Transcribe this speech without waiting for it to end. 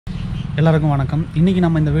எல்லாருக்கும் வணக்கம். இன்றைக்கி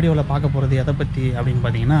நம்ம இந்த வீடியோவில் பார்க்க போகிறது எதை பற்றி அப்படின்னு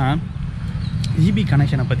பார்த்தீங்கன்னா, ஈபி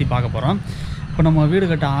கனெக்ஷனை பற்றி பார்க்க போகிறோம். இப்போ நம்ம வீடு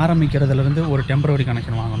கட்ட ஆரம்பிக்கிறதுலேருந்து ஒரு டெம்பரவரி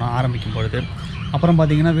கனெக்ஷன் வாங்கணும் ஆரம்பிக்கும் பொழுது. அப்புறம்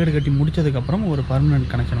பார்த்திங்கன்னா வீடு கட்டி முடித்ததுக்கப்புறம் ஒரு பர்மனெண்ட்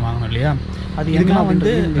கனெக்ஷன் வாங்கணும் இல்லையா? அது இதெல்லாம்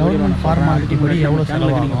வந்து கவர்மெண்ட் ஃபார்மாலிட்டி படி எவ்வளோ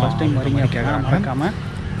செலவாகும் ஃபஸ்ட் டைம் வரீங்க கேட்குறாங்க. மறக்காமல்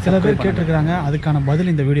சில பேர் கேட்டிருக்கிறாங்க. அதுக்கான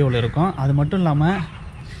பதில் இந்த வீடியோவில் இருக்கும். அது மட்டும் இல்லாமல்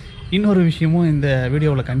இன்னொரு விஷயமும் இந்த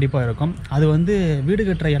வீடியோவில் கண்டிப்பாக இருக்கும். அது வந்து வீடு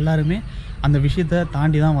கட்டுற எல்லாருமே அந்த விஷயத்தை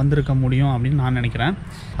தாண்டி தான் வந்திருக்க முடியும் அப்படின்னு நான் நினைக்கிறேன்.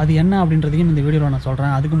 அது என்ன அப்படின்றதையும் இந்த வீடியோவில் நான்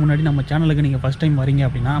சொல்கிறேன். அதுக்கு முன்னாடி நம்ம சேனலுக்கு நீங்கள் ஃபஸ்ட் டைம் வரீங்க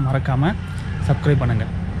அப்படின்னா மறக்காமல் சப்ஸ்கிரைப் பண்ணுங்கள்.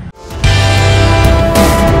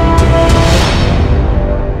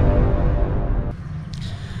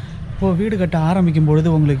 இப்போது வீடு கட்ட ஆரம்பிக்கும் பொழுது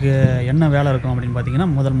உங்களுக்கு என்ன வேலை இருக்கும் அப்படின்னு பார்த்தீங்கன்னா,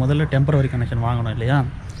 முதல்ல டெம்பரவரி கனெக்ஷன் வாங்கணும் இல்லையா?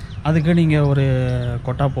 அதுக்கு நீங்கள் ஒரு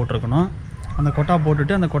கொட்டா போட்டிருக்கணும். அந்த கொட்டா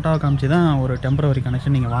போட்டுட்டு அந்த கொட்டாவை காமிச்சு தான் ஒரு டெம்பரவரி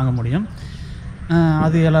கனெக்ஷன் நீங்கள் வாங்க முடியும்.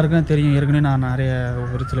 அது எல்லாருக்கும் தெரியும். ஏற்கனவே நான்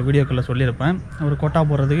ஒரு சில வீடியோக்களில் சொல்லியிருப்பேன். ஒரு கொட்டா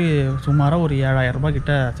போடுறதுக்கு சுமாராக ஒரு 7000 ரூபாய்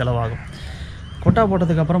கிட்ட செலவாகும். கொட்டா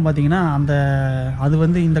போட்டதுக்கப்புறம் பார்த்திங்கன்னா அது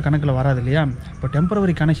வந்து இந்த கணக்கில் வராது இல்லையா? இப்போ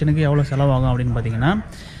டெம்பரவரி கனெக்ஷனுக்கு எவ்வளோ செலவாகும் அப்படின்னு பார்த்திங்கன்னா,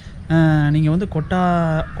 நீங்கள் வந்து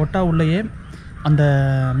கொட்டா உள்ளேயே அந்த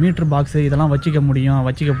மீட்ரு பாக்ஸு இதெல்லாம் வச்சிக்க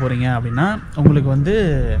போகிறீங்க அப்படின்னா உங்களுக்கு வந்து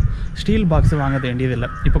ஸ்டீல் பாக்ஸு வாங்க வேண்டியதில்லை.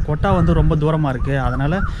 இப்போ கொட்டா வந்து ரொம்ப தூரமாக இருக்குது,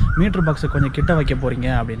 அதனால் மீட்ரு பாக்ஸை கொஞ்சம் கிட்ட வைக்க போகிறீங்க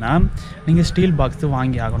அப்படின்னா நீங்கள் ஸ்டீல் பாக்ஸு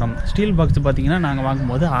வாங்கி ஆகணும். ஸ்டீல் பாக்ஸு பார்த்திங்கன்னா நாங்கள்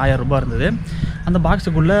வாங்கும்போது 1000 ரூபாய் இருந்தது. அந்த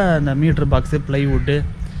பாக்ஸுக்குள்ளே அந்த மீட்ரு பாக்ஸு, ப்ளைவுட்டு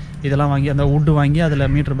இதெல்லாம் வாங்கி, அந்த வுட்டு வாங்கி அதில்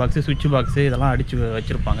மீட்ரு பாக்ஸு, சுவிட்ச் பாக்ஸு இதெல்லாம் அடித்து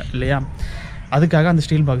வச்சுருப்பாங்க இல்லையா? அதுக்காக அந்த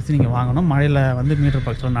ஸ்டீல் பாக்ஸு நீங்கள் வாங்கணும், மழையில் வந்து மீட்ரு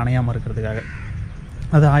பாக்ஸில் நனையாமல் இருக்கிறதுக்காக.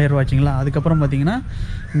 அது 1000 ரூபா ஆச்சுங்களா? அதுக்கப்புறம் பார்த்திங்கன்னா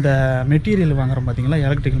இந்த மெட்டீரியல் வாங்குகிறோம் பார்த்திங்களா,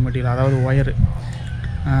 எலக்ட்ரிக்கல் மெட்டீரியல், அதாவது ஒயரு,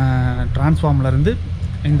 டிரான்ஸ்ஃபார்மர்லேருந்து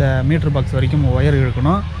இந்த மீட்ரு பாக்ஸ் வரைக்கும் ஒயர்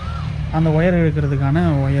இழுக்கணும். அந்த ஒயர் இழுக்கிறதுக்கான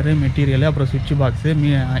ஒயரு, மெட்டீரியலு, அப்புறம் சுவிட்ச் பாக்ஸு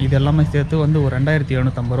இது எல்லாமே சேர்த்து வந்து ஒரு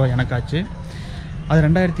 2750 ரூபா எனக்காச்சு. அது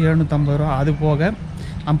 2750 ரூபா. அது போக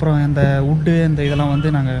அப்புறம் இந்த வுட்டு இந்த இதெல்லாம் வந்து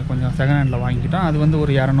நாங்கள் கொஞ்சம் செகண்ட் ஹேண்டில் வாங்கிக்கிட்டோம். அது வந்து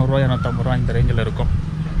ஒரு 200 ரூபா 250 ரூபா இந்த ரேஞ்சில் இருக்கும்.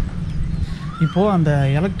 இப்போது அந்த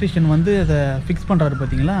எலக்ட்ரிஷியன் வந்து அதை ஃபிக்ஸ் பண்ணுறாரு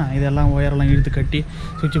பார்த்தீங்களா, இதெல்லாம் ஒயரெல்லாம் இழுத்து கட்டி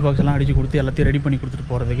சுவிட்ச் பாக்ஸ் எல்லாம் அடித்து கொடுத்து எல்லாத்தையும் ரெடி பண்ணி கொடுத்துட்டு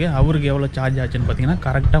போகிறதுக்கு அவருக்கு எவ்வளோ சார்ஜ் ஆச்சுன்னு பார்த்தீங்கன்னா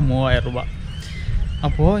கரெக்டாக 3000 ரூபா.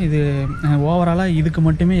 அப்போது இது ஓவராலாக இதுக்கு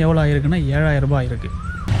மட்டுமே எவ்வளோ ஆயிருக்குன்னா 7000 ரூபா இருக்குது.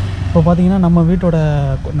 இப்போ பார்த்தீங்கன்னா நம்ம வீட்டோட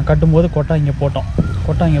கட்டும்போது கொட்டா இங்கே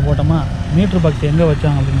போட்டோமா, மீட்ரு பாக்ஸ் எங்கே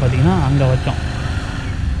வச்சோம் அப்படின்னு பார்த்தீங்கன்னா அங்கே வச்சோம்.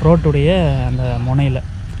 ரோட்டுடைய அந்த முனையில்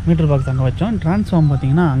மீட்ரு பாக்ஸ் அங்கே வச்சோம். டிரான்ஸ்ஃபார்ம்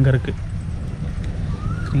பார்த்திங்கன்னா அங்கே இருக்குது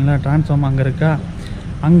சரிங்களா? டிரான்ஸ்ஃபார்ம் அங்கே இருக்கா,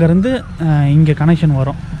 அங்கேருந்து இங்கே கனெக்ஷன்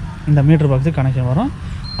வரும், இந்த மீட்ரு பாக்ஸுக்கு கனெக்ஷன் வரும்.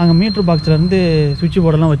 அங்கே மீட்ரு பாக்ஸ்லேருந்து சுவிட்ச்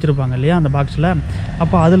போர்டெல்லாம் வச்சுருப்பாங்க இல்லையா அந்த பாக்ஸில்.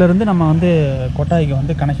 அப்போ அதிலேருந்து நம்ம வந்து கொட்டாய்க்கு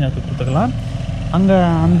வந்து கனெக்ஷன் எடுத்து கொடுத்துக்கலாம். அங்கே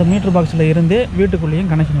அந்த மீட்ரு பாக்ஸில் இருந்தே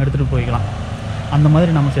வீட்டுக்குள்ளேயும் கனெக்ஷன் எடுத்துகிட்டு போய்க்கலாம். அந்த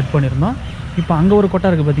மாதிரி நம்ம செட் பண்ணியிருந்தோம். இப்போ அங்கே ஒரு கொட்டா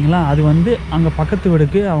இருக்குது பார்த்திங்களா, அது வந்து அங்கே பக்கத்து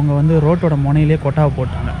வீடுக்கு அவங்க வந்து ரோட்டோட முனையிலே கொட்டாவை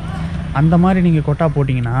போட்டாங்க. அந்த மாதிரி நீங்கள் கொட்டா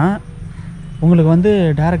போட்டிங்கன்னா உங்களுக்கு வந்து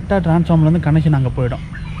டைரெக்டாக டிரான்ஸ்ஃபார்மர்லேருந்து கனெக்ஷன் அங்கே போயிடும்.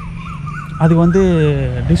 அது வந்து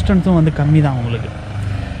டிஸ்டன்ஸும் வந்து கம்மி தான் உங்களுக்கு.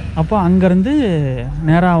 அப்போ அங்கேருந்து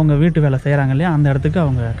நேராக அவங்க வீட்டு வேலை செய்கிறாங்க இல்லையா, அந்த இடத்துக்கு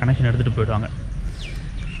அவங்க கனெக்ஷன் எடுத்துகிட்டு போயிடுவாங்க.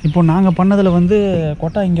 இப்போது நாங்கள் பண்ணதில் வந்து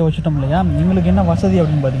கொட்டா இங்கே வச்சுட்டோம் இல்லையா, எங்களுக்கு என்ன வசதி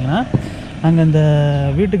அப்படின்னு பார்த்திங்கன்னா, நாங்கள் இந்த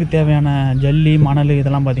வீட்டுக்கு தேவையான ஜல்லி, மணல்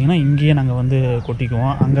இதெல்லாம் பார்த்திங்கன்னா இங்கேயே நாங்கள் வந்து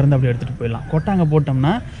கொட்டிக்குவோம். அங்கேருந்து அப்படி எடுத்துகிட்டு போயிடலாம். கொட்டா அங்கே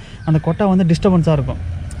போட்டோம்னா அந்த கொட்டா வந்து டிஸ்டர்பன்ஸாக இருக்கும்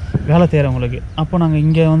வேலை செய்கிறவங்களுக்கு. அப்போ நாங்கள்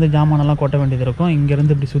இங்கே வந்து ஜாமானெல்லாம் கொட்ட வேண்டியது இருக்கும்.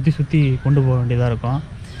 இங்கேருந்து இப்படி சுற்றி கொண்டு போக வேண்டியதாக இருக்கும்.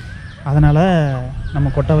 அதனால்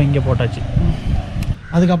நம்ம கொட்டாவை இங்கே போட்டாச்சு.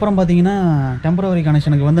 அதுக்கப்புறம் பார்த்திங்கன்னா டெம்பரவரி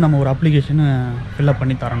கனெக்ஷனுக்கு வந்து நம்ம ஒரு அப்ளிகேஷனு ஃபில்லப்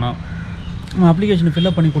பண்ணி தரணும். அப்ளிகேஷன்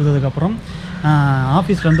ஃபில்லப் பண்ணி கொடுத்ததுக்கப்புறம்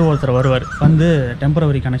ஆஃபீஸ்லேருந்து ஒருத்தர் வருவார், வந்து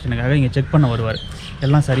டெம்பரவரி கனெக்ஷனுக்காக இங்கே செக் பண்ண வருவார்.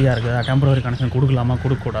 எல்லாம் சரியாக இருக்குதா, டெம்பரவரி கனெக்ஷன் கொடுக்கலாமா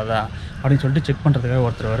கொடுக்கக்கூடாதா அப்படின்னு சொல்லிட்டு செக் பண்ணுறதுக்காக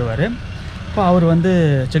ஒருத்தர் வருவார். இப்போ அவர் வந்து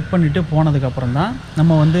செக் பண்ணிவிட்டு போனதுக்கப்புறம் தான்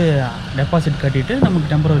நம்ம வந்து டெபாசிட் கட்டிவிட்டு நமக்கு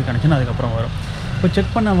டெம்பரவரி கனெக்ஷன் அதுக்கப்புறம் வரும். இப்போ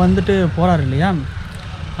செக் பண்ண வந்துட்டு போகிறார் இல்லையா,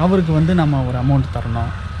 அவருக்கு வந்து நம்ம ஒரு அமௌண்ட்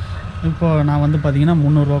தரணும். இப்போது நான் வந்து பார்த்திங்கன்னா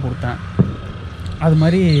 300 ரூபா கொடுத்தேன். அது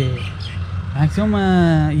மாதிரி maximum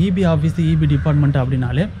EB office, EB department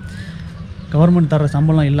அப்படின்னாலே கவர்மெண்ட் தர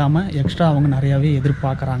சம்பளம் இல்லாமல் எக்ஸ்ட்ரா அவங்க நிறையாவே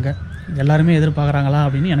எதிர்பார்க்குறாங்க. எல்லாருமே எதிர்பார்க்குறாங்களா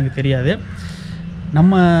அப்படின்னு எனக்கு தெரியாது.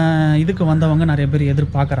 நம்ம இதுக்கு வந்தவங்க நிறைய பேர்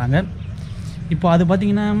எதிர்பார்க்குறாங்க. இப்போ அது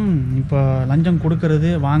பார்த்திங்கன்னா இப்போ லஞ்சம் கொடுக்கறது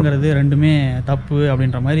வாங்கிறது ரெண்டுமே தப்பு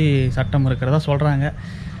அப்படின்ற மாதிரி சட்டம் இருக்கிறதா சொல்கிறாங்க.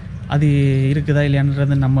 அது இருக்குதா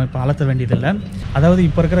இல்லையான்றது நம்ம இப்போ அலச வேண்டியதில்லை. அதாவது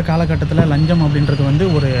இப்போ இருக்கிற காலகட்டத்தில் லஞ்சம் அப்படின்றது வந்து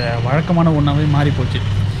ஒரு வழக்கமான ஒன்றாவே மாறிப்போச்சு.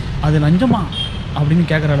 அது லஞ்சமா அப்படின்னு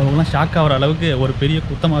கேட்குற அளவுக்குலாம் ஷாக் ஆகிற அளவுக்கு ஒரு பெரிய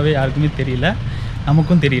குத்தமாகவே யாருக்குமே தெரியல,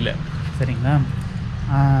 நமக்கும் தெரியல சரிங்களா?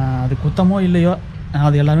 அது குத்தமோ இல்லையோ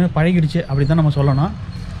அது எல்லாருமே பழகிடுச்சு அப்படி தான் நம்ம சொல்லணும்.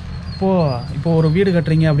 இப்போ ஒரு வீடு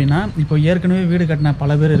கட்டுறீங்க அப்படின்னா, இப்போ ஏற்கனவே வீடு கட்டின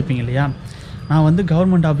பல பேர் இருப்பீங்க இல்லையா? நான் வந்து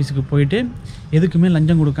கவர்மெண்ட் ஆஃபீஸுக்கு போயிட்டு எதுக்குமே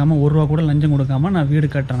லஞ்சம் கொடுக்காம ரூ. 1 கூட லஞ்சம் கொடுக்காம நான் வீடு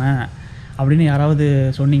கட்டுறேன் அப்படின்னு யாராவது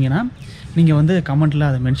சொன்னீங்கன்னா, நீங்கள் வந்து கமெண்ட்டில்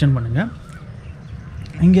அதை மென்ஷன் பண்ணுங்கள்.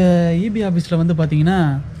 இங்கே இபி ஆஃபீஸில் வந்து பார்த்தீங்கன்னா,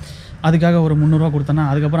 அதுக்காக ஒரு ரூ. 300 கொடுத்தோன்னா,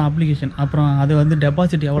 அதுக்கப்புறம் அப்ளிகேஷன், அப்புறம் அது வந்து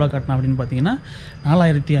டெபாசிட் எவ்வளோ கட்டணும் அப்படின்னு பார்த்தீங்கன்னா, ரூ.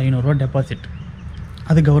 4500 டெபாசிட்.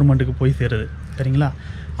 அது கவர்மெண்ட்டுக்கு போய் சேருது. சரிங்களா?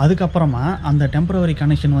 அதுக்கப்புறமா அந்த டெம்பரவரி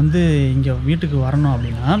கனெக்ஷன் வந்து இங்கே வீட்டுக்கு வரணும்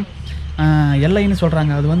அப்படின்னா, எல்ஐன்னு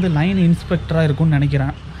சொல்கிறாங்க. அது வந்து லைன் இன்ஸ்பெக்டராக இருக்கும்னு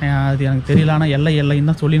நினைக்கிறேன். அது எனக்கு தெரியல. ஆனால் எல்ஐன்னு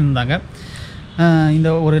தான் சொல்லியிருந்தாங்க. இந்த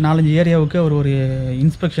ஒரு 4-5 ஏரியாவுக்கு அவர் ஒரு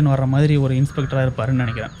இன்ஸ்பெக்ஷன் வர்ற மாதிரி ஒரு இன்ஸ்பெக்டராக இருப்பாருன்னு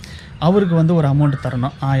நினைக்கிறேன். அவருக்கு வந்து ஒரு அமௌண்ட்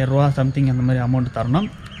தரணும். ரூ. 1000 சம்திங் அந்த மாதிரி அமௌண்ட் தரணும்.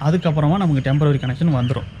 அதுக்கப்புறமா நமக்கு டெம்பரவரி கனெக்ஷன்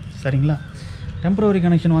வந்துடும். சரிங்களா? டெம்பரவரி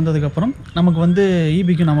கனெக்ஷன் வந்ததுக்கப்புறம் நமக்கு வந்து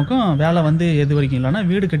இபிக்கும் நமக்கும் வேலை வந்து எது வரைக்கும் இல்லைன்னா,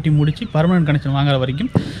 வீடு கட்டி முடித்து பர்மனெண்ட் கனெக்ஷன் வாங்குற வரைக்கும்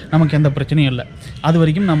நமக்கு எந்த பிரச்சனையும் இல்லை. அது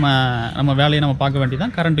வரைக்கும் நம்ம வேலையை நம்ம பார்க்க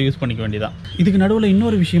வேண்டியதான், கரண்ட்டை யூஸ் பண்ணிக்க வேண்டியதான். இதுக்கு நடுவில்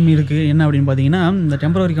இன்னொரு விஷயம் இருக்குது. என்ன அப்படின்னு பார்த்தீங்கன்னா, இந்த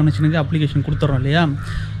டெம்பரவரி கனெக்ஷனுக்கு அப்ளிகேஷன் கொடுத்துட்றோம் இல்லையா?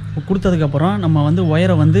 கொடுத்ததுக்கப்புறம் நம்ம வந்து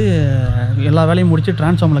ஒயரை வந்து எல்லா வேலையும் முடித்து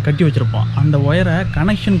டிரான்ஸ்ஃபார்மரில் கட்டி வச்சுருப்போம். அந்த ஒயரை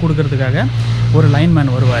கனெக்ஷன் கொடுக்கறதுக்காக ஒரு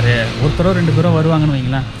லைன்மேன் வருவார். ஒருத்தரோ 2 பேரோ வருவாங்கன்னு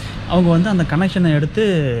வைங்களேன். அவங்க வந்து அந்த கனெக்ஷனை எடுத்து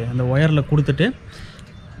அந்த ஒயரில் கொடுத்துட்டு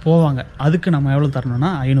போவாங்க. அதுக்கு நம்ம எவ்வளோ தரணும்னா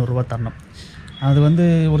ரூ. 500 தரணும். அது வந்து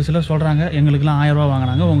ஒரு சிலர் சொல்கிறாங்க, எங்களுக்கெல்லாம் ரூ. 1000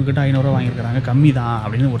 வாங்கினாங்க, உங்ககிட்ட ரூ. 500 வாங்கியிருக்கிறாங்க, கம்மி தான்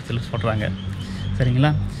அப்படின்னு ஒரு சிலர் சொல்கிறாங்க.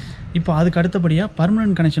 சரிங்களா? இப்போ அதுக்கு அடுத்தபடியாக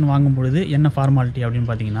பர்மனெண்ட் கனெக்ஷன் வாங்கும் பொழுது என்ன ஃபார்மாலிட்டி அப்படின்னு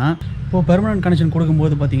பார்த்தீங்கன்னா, இப்போது பெர்மனெண்ட் கனெக்ஷன்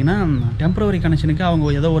கொடுக்கும்போது பார்த்தீங்கன்னா, டெம்பரவரி கனெக்ஷனுக்கு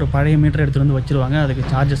அவங்க ஏதோ ஒரு பழைய மீட்டர் எடுத்துகிட்டு வந்து வச்சுருவாங்க. அதுக்கு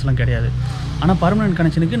சார்ஜஸ்லாம் கிடையாது. ஆனால் பர்மனெண்ட்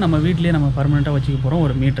கனெக்ஷனுக்கு நம்ம வீட்டிலேயே நம்ம பர்மனெண்ட்டாக வச்சுக்க போகிறோம்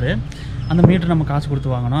ஒரு மீட்ரு. அந்த மீட்ரு நம்ம காசு கொடுத்து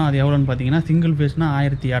வாங்கணும். அது எவ்வளோன்னு பார்த்தீங்கன்னா, சிங்கிள் ஃபேஸ்னால்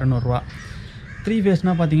ரூ. 1200, 3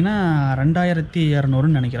 ஃபேஸ்னால் பார்த்தீங்கன்னா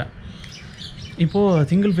 2200ன்னு நினைக்கிறேன். இப்போது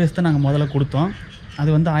சிங்கிள் ஃபேஸ் தான் நாங்கள் முதல்ல கொடுத்தோம். அது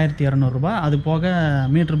வந்து ரூ. 1200. அது போக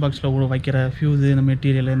மீட்டர் பாக்ஸில் வைக்கிற ஃபியூஸு, இந்த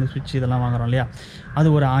மெட்டீரியல், இந்த சுவிட்ச் இதெல்லாம் வாங்குகிறோம் இல்லையா? அது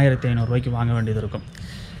ஒரு ரூ. 1500 வாங்க வேண்டியது இருக்கும்.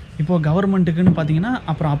 இப்போது கவர்மெண்ட்டுக்குன்னு பார்த்தீங்கன்னா,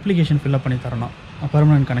 அப்புறம் அப்ளிகேஷன் ஃபில்அப் பண்ணி தரணும்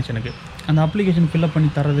பர்மனெண்ட் கனெக்ஷனுக்கு. அந்த அப்ளிகேஷன் ஃபில்அப்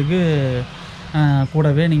பண்ணி தரதுக்கு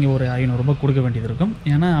கூடவே நீங்கள் ஒரு ரூ. 500 கொடுக்க வேண்டியது இருக்கும்.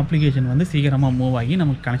 ஏன்னா அப்ளிகேஷன் வந்து சீக்கிரமாக மூவ் ஆகி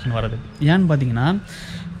நமக்கு கனெக்ஷன் வர்றது. ஏன்னு பார்த்தீங்கன்னா,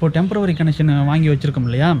 இப்போது டெம்பரவரி கனெக்ஷன் வாங்கி வச்சுருக்கோம்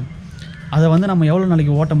இல்லையா? அதை வந்து நம்ம எவ்வளோ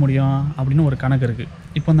நாளைக்கு ஓட்ட முடியும் அப்படின்னு ஒரு கணக்கு இருக்குது.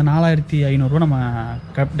 இப்போ இந்த ரூ. 4500 நம்ம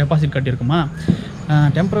டெபாசிட் கட்டியிருக்குமா?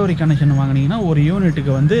 டெம்பரவரி கனெக்ஷன் வாங்கினீங்கன்னா ஒரு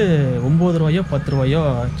யூனிட்டுக்கு வந்து ரூ. 9 10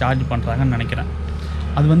 சார்ஜ் பண்ணுறாங்கன்னு நினைக்கிறேன்.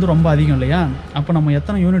 அது வந்து ரொம்ப அதிகம் இல்லையா? அப்போ நம்ம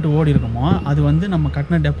எத்தனை யூனிட் ஓடி இருக்கோமோ அது வந்து நம்ம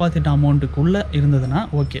கட்டின டெபாசிட் அமௌண்ட்டுக்குள்ளே இருந்ததுன்னா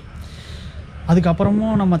ஓகே.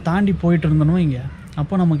 அதுக்கப்புறமும் நம்ம தாண்டி போயிட்டு இருந்தோம் இங்கே,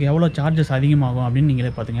 அப்போ நமக்கு எவ்வளோ சார்ஜஸ் அதிகமாகும் அப்படின்னு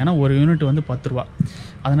நீங்களே பார்த்துங்க. ஏன்னா ஒரு யூனிட் வந்து ரூ. 10.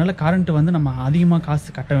 அதனால் கரண்ட்டு வந்து நம்ம அதிகமாக காசு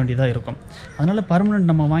கட்ட வேண்டியதாக இருக்கும். அதனால் பர்மனெண்ட்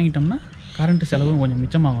நம்ம வாங்கிட்டோம்னா கரண்ட்டு செலவும் கொஞ்சம்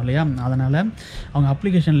மிச்சமாகும் இல்லையா? அதனால் அவங்க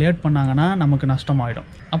அப்ளிகேஷன் லேட் பண்ணாங்கன்னா நமக்கு நஷ்டமாயிடும்.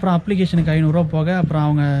 அப்புறம் அப்ளிகேஷனுக்கு ரூ. 500 போக அப்புறம்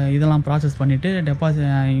அவங்க இதெல்லாம் ப்ராசஸ் பண்ணிவிட்டு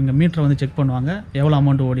இங்கே மீட்டரை வந்து செக் பண்ணுவாங்க. எவ்வளோ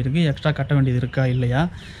அமௌண்ட் ஓடி இருக்குது, எக்ஸ்ட்ரா கட்ட வேண்டியது இருக்கா இல்லையா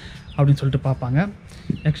அப்படின்னு சொல்லிட்டு பார்ப்பாங்க.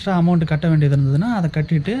 எக்ஸ்ட்ரா அமௌண்ட்டு கட்ட வேண்டியது இருந்ததுன்னா அதை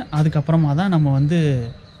கட்டிட்டு அதுக்கப்புறமா தான்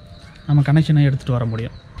நம்ம கனெக்ஷனை எடுத்துகிட்டு வர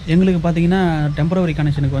முடியும். எங்களுக்கு பார்த்திங்கன்னா டெம்பரவரி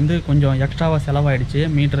கனெக்ஷனுக்கு வந்து கொஞ்சம் எக்ஸ்ட்ராவாக செலவாகிடுச்சு.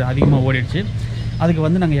 மீட்ரு அதிகமாக ஓடிடுச்சு. அதுக்கு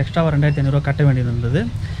வந்து நாங்கள் எக்ஸ்ட்ராவாக ரூ. 2500 கட்ட வேண்டியது இருந்தது.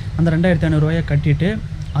 அந்த ரூ. 2500 கட்டிட்டு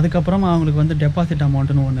அதுக்கப்புறம் அவங்களுக்கு வந்து டெபாசிட்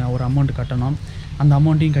அமௌண்ட்டுன்னு ஒரு அமௌண்ட் கட்டணும். அந்த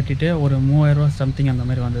அமௌண்ட்டையும் கட்டிட்டு ஒரு ரூ. 3000 சம்திங் அந்த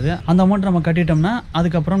மாதிரி வந்தது. அந்த அமௌண்ட் நம்ம கட்டிட்டோம்னா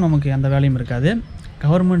அதுக்கப்புறம் நமக்கு எந்த வேலையும் இருக்காது.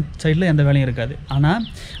 கவர்மெண்ட் சைடில் எந்த வேலையும் இருக்காது. ஆனால்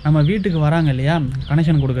நம்ம வீட்டுக்கு வராங்க இல்லையா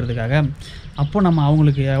கனெக்ஷன் கொடுக்கறதுக்காக, அப்போது நம்ம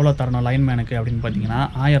அவங்களுக்கு எவ்வளோ தரணும் லைன்மேனுக்கு அப்படின்னு பார்த்தீங்கன்னா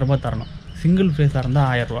ரூ. 1000 தரணும். சிங்கிள் ஃபேஸாக இருந்தால்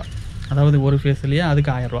ரூ. 1000, அதாவது ஒரு ஃபேஸ் இல்லையா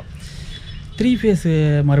அதுக்கு ரூ. 1000. 3 ஃபேஸு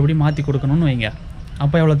மறுபடியும் மாற்றி கொடுக்கணும்னு வைங்க,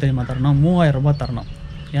 அப்போ எவ்வளோ தெரியுமா தரணும்? ரூ. 3000 தரணும்.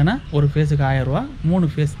 ஏன்னா ஒரு ஃபேஸுக்கு ரூ. 1000,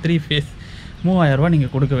 3 ஃபேஸ் 3 ஃபேஸ் ரூ. 3000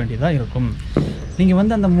 நீங்கள் கொடுக்க வேண்டியதாக இருக்கும். நீங்கள்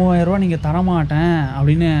வந்து அந்த ரூ. 3000 நீங்கள் தரமாட்டேன்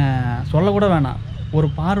அப்படின்னு சொல்லக்கூட வேணாம். ஒரு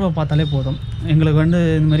பார்வை பார்த்தாலே போதும். எங்களுக்கு வந்து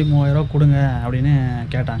இந்தமாதிரி ரூ. 3000 கொடுங்க அப்படின்னு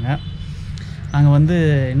கேட்டாங்க. நாங்கள் வந்து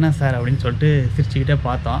என்ன சார் அப்படின்னு சொல்லிட்டு சிரிச்சுக்கிட்டே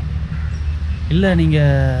பார்த்தோம். இல்லை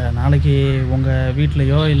நீங்கள் நாளைக்கு உங்கள்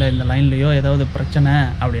வீட்லேயோ இல்லை இந்த லைன்லேயோ ஏதாவது பிரச்சனை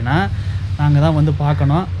அப்படின்னா நாங்கள் தான் வந்து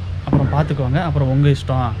பார்க்கணும், அப்புறம் பார்த்துக்கோங்க, அப்புறம் உங்கள்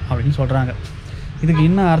இஷ்டம் அப்படின்னு சொல்கிறாங்க. இதுக்கு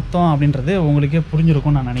என்ன அர்த்தம் அப்படின்றது உங்களுக்கே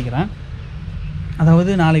புரிஞ்சிருக்கும்னு நான் நினைக்கிறேன்.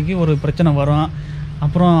 அதாவது நாளைக்கு ஒரு பிரச்சனை வரும்,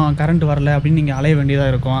 அப்புறம் கரண்ட் வரல அப்படின்னு நீங்கள் அலைய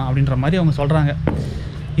வேண்டியதாக இருக்கும் அப்படின்ற மாதிரி அவங்க சொல்கிறாங்க.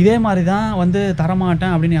 இதே மாதிரி தான் வந்து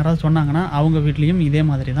தரமாட்டேன் அப்படின்னு யாராவது சொன்னாங்கன்னா அவங்க வீட்லேயும் இதே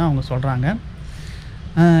மாதிரி தான் அவங்க சொல்கிறாங்க.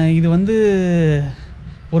 இது வந்து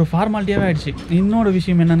ஒரு ஃபார்மாலிட்டியாகவே ஆகிடுச்சு. இன்னொரு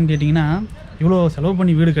விஷயம் என்னென்னு கேட்டிங்கன்னா, இவ்வளோ செலவு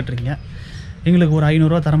பண்ணி வீடு கட்டுறீங்க, எங்களுக்கு ஒரு ரூ.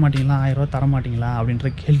 500 தரமாட்டிங்களா, ரூ. 1000 தரமாட்டிங்களா அப்படின்ற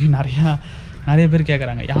கேள்வி நிறைய பேர்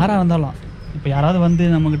கேட்குறாங்க. யாராக இருந்தாலும் இப்போ யாராவது வந்து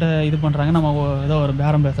நம்மக்கிட்ட இது பண்ணுறாங்க, நம்ம ஏதோ ஒரு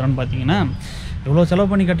பேரம் பேசுகிறோன்னு பார்த்தீங்கன்னா இவ்வளோ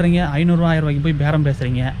செலவு பண்ணி கட்டுறீங்க, 500 1000 போய் பேரம்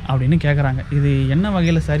பேசுகிறீங்க அப்படின்னு கேட்குறாங்க. இது என்ன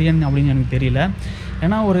வகையில் சரியானு அப்படின்னு எனக்கு தெரியல.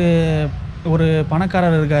 ஏன்னா ஒரு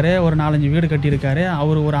பணக்காரர் இருக்கார், ஒரு 4-5 வீடு கட்டியிருக்காரு,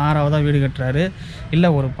 அவர் ஒரு 6ஆவதாக வீடு கட்டுறாரு, இல்லை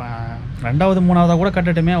ஒரு 2வது 3ஆவதாக கூட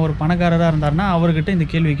கட்டட்டுமே. ஒரு பணக்காரராக இருந்தாருன்னா அவர்கிட்ட இந்த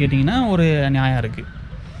கேள்வி கேட்டிங்கன்னா ஒரு நியாயம் இருக்குது.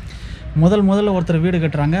 முதல்ல ஒருத்தர் வீடு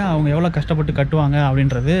கட்டுறாங்க, அவங்க எவ்வளோ கஷ்டப்பட்டு கட்டுவாங்க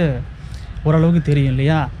அப்படின்றது ஓரளவுக்கு தெரியும்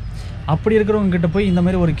இல்லையா? அப்படி இருக்கிறவங்க கிட்ட போய் இந்த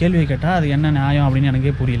மாதிரி ஒரு கேள்வி கேட்டால் அது என்ன நியாயம் அப்படின்னு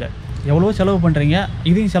எனக்கே புரியல. எவ்வளோ செலவு பண்ணுறீங்க,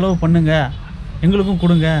 இதையும் செலவு பண்ணுங்க, எங்களுக்கும்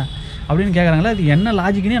கொடுங்க அப்படின்னு கேட்குறாங்களே, அது என்ன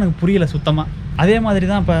லாஜிக்குன்னு எனக்கு புரியல சுத்தமாக. அதே மாதிரி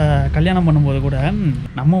தான் இப்போ கல்யாணம் பண்ணும்போது கூட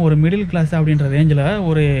நம்ம ஒரு மிடில் கிளாஸ் அப்படின்ற ரேஞ்சில்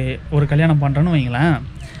ஒரு கல்யாணம் பண்ணுறோன்னு வைங்களேன்,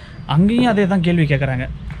 அங்கேயும் அதே தான் கேள்வி கேட்குறாங்க.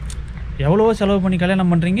 எவ்வளவோ செலவு பண்ணி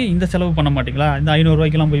கல்யாணம் பண்ணுறீங்க, இந்த செலவு பண்ண மாட்டிங்களா, இந்த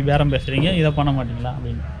 500 போய் பேரம் பேசுகிறீங்க, இதை பண்ண மாட்டிங்களா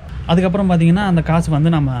அப்படின்னு. அதுக்கப்புறம் பார்த்திங்கன்னா அந்த காசு வந்து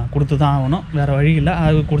நம்ம கொடுத்து தான் ஆகணும், வேறு வழி இல்லை,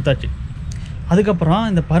 அது கொடுத்தாச்சு. அதுக்கப்புறம்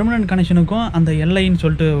இந்த பர்மனெண்ட் கனெக்ஷனுக்கும் அந்த எல்ஐன்னு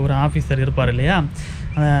சொல்லிட்டு ஒரு ஆஃபீஸர் இருப்பார் இல்லையா,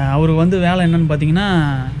 அவர் வந்து வேலை என்னென்னு பார்த்தீங்கன்னா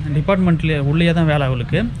டிபார்ட்மெண்ட்லேயே உள்ளே தான் வேலை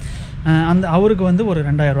அவருக்கு. அவருக்கு வந்து ஒரு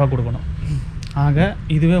 2000 கொடுக்கணும். ஆக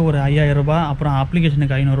இதுவே ஒரு 5000, அப்புறம்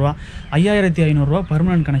அப்ளிகேஷனுக்கு 500, 5500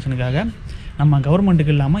 பர்மனெண்ட் கனெக்ஷனுக்காக நம்ம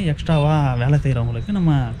கவர்மெண்ட்டுக்கு இல்லாமல் எக்ஸ்ட்ராவாக வேலை செய்கிறவங்களுக்கு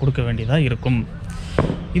நம்ம கொடுக்க வேண்டியதாக இருக்கும்.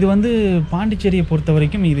 இது வந்து பாண்டிச்சேரியை பொறுத்த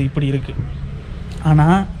வரைக்கும் இது இப்படி இருக்குது.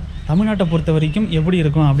 ஆனால் தமிழ்நாட்டை பொறுத்த வரைக்கும் எப்படி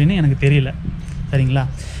இருக்கும் அப்படின்னு எனக்கு தெரியல. சரிங்களா?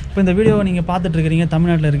 இப்போ இந்த வீடியோவை நீங்கள் பார்த்துட்ருக்கிறீங்க,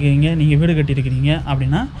 தமிழ்நாட்டில் இருக்கிறீங்க, நீங்கள் வீடு கட்டியிருக்கிறீங்க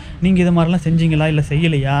அப்படின்னா நீங்கள் இது மாதிரிலாம் செஞ்சீங்களா இல்லை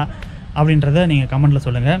செய்யலையா அப்படின்றத நீங்கள் கமெண்ட்டில்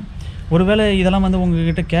சொல்லுங்கள். ஒருவேளை இதெல்லாம் வந்து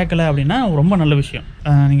உங்கள்கிட்ட கேட்கல அப்படின்னா ரொம்ப நல்ல விஷயம்.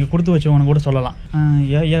 நீங்கள் கொடுத்து வச்சவங்க கூட சொல்லலாம்,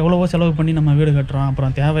 எவ்வளவோ செலவு பண்ணி நம்ம வீடு கட்டுறோம்,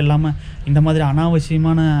 அப்புறம் தேவையில்லாமல் இந்த மாதிரி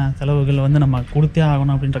அனாவசியமான செலவுகள் வந்து நம்ம கொடுத்தே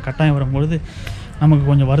ஆகணும் அப்படின்ற கட்டாயம் வரும்பொழுது நமக்கு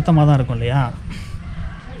கொஞ்சம் வருத்தமாக தான் இருக்கும் இல்லையா?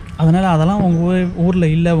 அதனால் அதெல்லாம் உங்கள்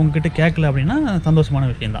ஊரில் இல்லை, உங்ககிட்ட கேட்கல அப்படின்னா சந்தோஷமான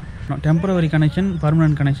விஷயந்தான். டெம்பரவரி கனெக்ஷன்,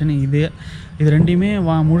 பர்மனெண்ட் கனெக்ஷன் இது ரெண்டையுமே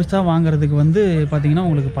முழுசாக வாங்குறதுக்கு வந்து பார்த்திங்கன்னா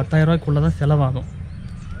உங்களுக்கு 10,000 தான் செலவாகும்.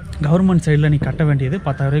 கவர்மெண்ட் சைடில் நீ கட்ட வேண்டியது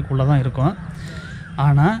 10,000 தான் இருக்கும்.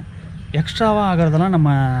 ஆனால் எக்ஸ்ட்ராவாக ஆகிறதெல்லாம் நம்ம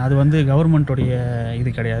அது வந்து கவர்மெண்ட்டோடைய இது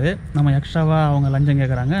கிடையாது. நம்ம எக்ஸ்ட்ராவாக அவங்க லஞ்சம்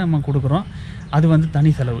கேட்குறாங்க, நம்ம கொடுக்குறோம், அது வந்து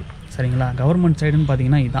தனி செலவு. சரிங்களா? கவர்மெண்ட் சைடுன்னு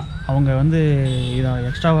பார்த்தீங்கன்னா இதுதான். அவங்க வந்து இதை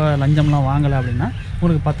எக்ஸ்ட்ராவாக லஞ்சம்லாம் வாங்கலை அப்படின்னா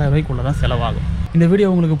உங்களுக்கு 10,000 தான் செலவாகும். இந்த வீடியோ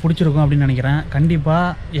உங்களுக்கு பிடிச்சிருக்கும் அப்படின்னு நினைக்கிறேன்.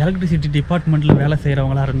 கண்டிப்பாக எலக்ட்ரிசிட்டி டிபார்ட்மெண்ட்டில் வேலை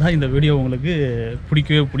செய்கிறவங்களா இருந்தால் இந்த வீடியோ உங்களுக்கு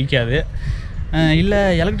பிடிக்கவே பிடிக்காது. இல்லை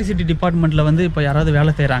எலக்ட்ரிசிட்டி டிபார்ட்மெண்ட்டில் வந்து இப்போ யாராவது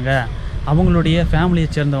வேலை செய்கிறாங்க, அவங்களுடைய ஃபேமிலியை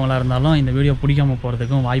சேர்ந்தவங்களாக இருந்தாலும் இந்த வீடியோ பிடிக்காமல்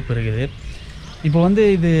போகிறதுக்கும் வாய்ப்பு இருக்குது. இப்போ வந்து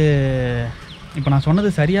இப்போ நான் சொன்னது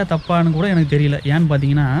சரியாக தப்பான்னு கூட எனக்கு தெரியல. ஏன்னு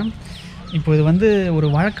பார்த்தீங்கன்னா இப்போ இது வந்து ஒரு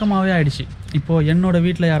வழக்கமாகவே ஆகிடுச்சு. இப்போது என்னோடய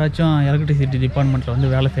வீட்டில் யாராச்சும் எலக்ட்ரிசிட்டி டிபார்ட்மெண்ட்டில்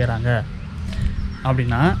வந்து வேலை செய்கிறாங்க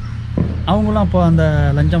அப்படின்னா அவங்களும் அப்போ அந்த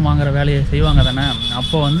லஞ்சம் வாங்குகிற வேலையை செய்வாங்க தானே.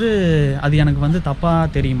 அப்போ வந்து அது எனக்கு வந்து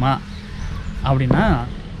தப்பாக தெரியுமா அப்படின்னா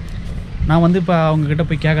நான் வந்து இப்போ அவங்கக்கிட்ட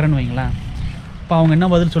போய் கேட்குறேன்னு வைங்களேன், இப்போ அவங்க என்ன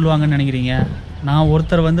பதில் சொல்லுவாங்கன்னு நினைக்கிறீங்க? நான்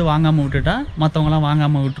ஒருத்தர் வந்து வாங்காமல் விட்டுட்டா மற்றவங்களாம்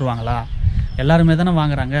வாங்காமல் விட்டுருவாங்களா? எல்லாருமே தானே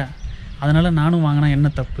வாங்குறாங்க, அதனால் நானும் வாங்கினா என்ன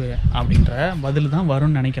தப்பு அப்படின்ற பதில் தான்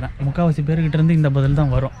வரும்னு நினைக்கிறேன். முக்கால்வாசி பேர்கிட்டேருந்து இந்த பதில்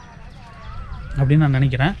தான் வரும் அப்படின்னு நான்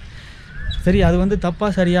நினைக்கிறேன். சரி, அது வந்து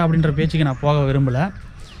தப்பாக சரியா அப்படின்ற பேச்சுக்கு நான் போக விரும்பலை.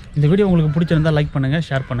 இந்த வீடியோ உங்களுக்கு பிடிச்சிருந்தால் லைக் பண்ணுங்கள்,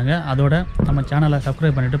 ஷேர் பண்ணுங்கள். அதோட நம்ம சேனலை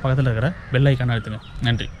சப்ஸ்கிரைப் பண்ணிவிட்டு பக்கத்தில் இருக்கிற பெல் ஐக்கானை அழுத்துங்க.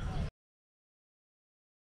 நன்றி.